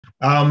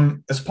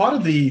As part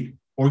of the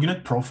org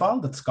unit profile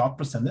that Scott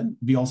presented,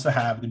 we also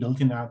have the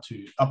ability now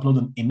to upload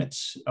an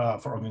image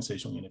for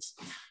organizational units.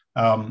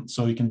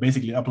 So you can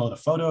basically upload a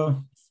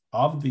photo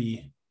of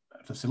the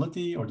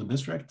facility or the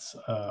district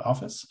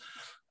office.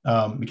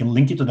 We can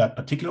link it to that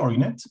particular org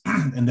unit,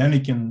 and then we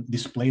can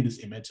display this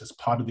image as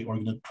part of the org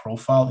unit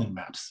profile in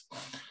Maps.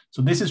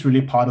 So this is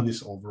really part of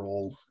this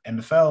overall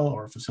MFL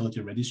or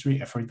facility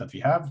registry effort that we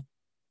have,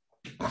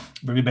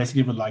 where we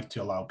basically would like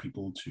to allow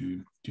people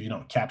to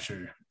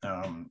capture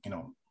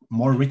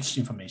more rich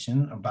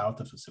information about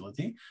the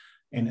facility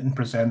and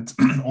present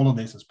all of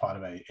this as part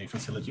of a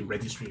facility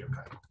registry.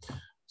 Okay.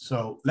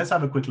 So let's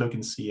have a quick look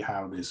and see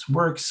how this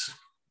works.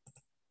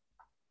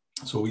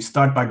 So we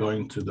start by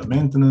going to the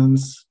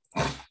maintenance.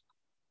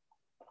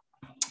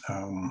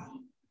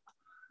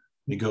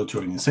 We go to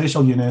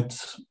organizational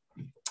units.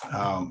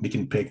 We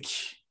can pick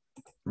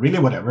really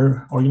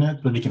whatever org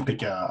unit, but we can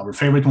pick our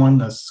favorite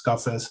one, as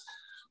Scott says.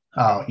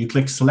 You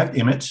click select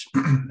image,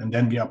 and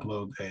then we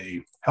upload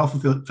a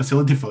health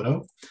facility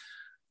photo,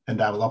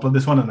 and I will upload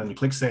this one, and then you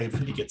click save,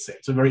 it gets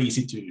saved. So very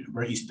easy to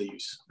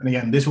use. And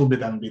again, this will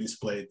then be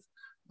displayed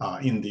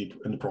in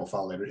the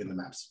profile later in the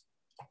maps.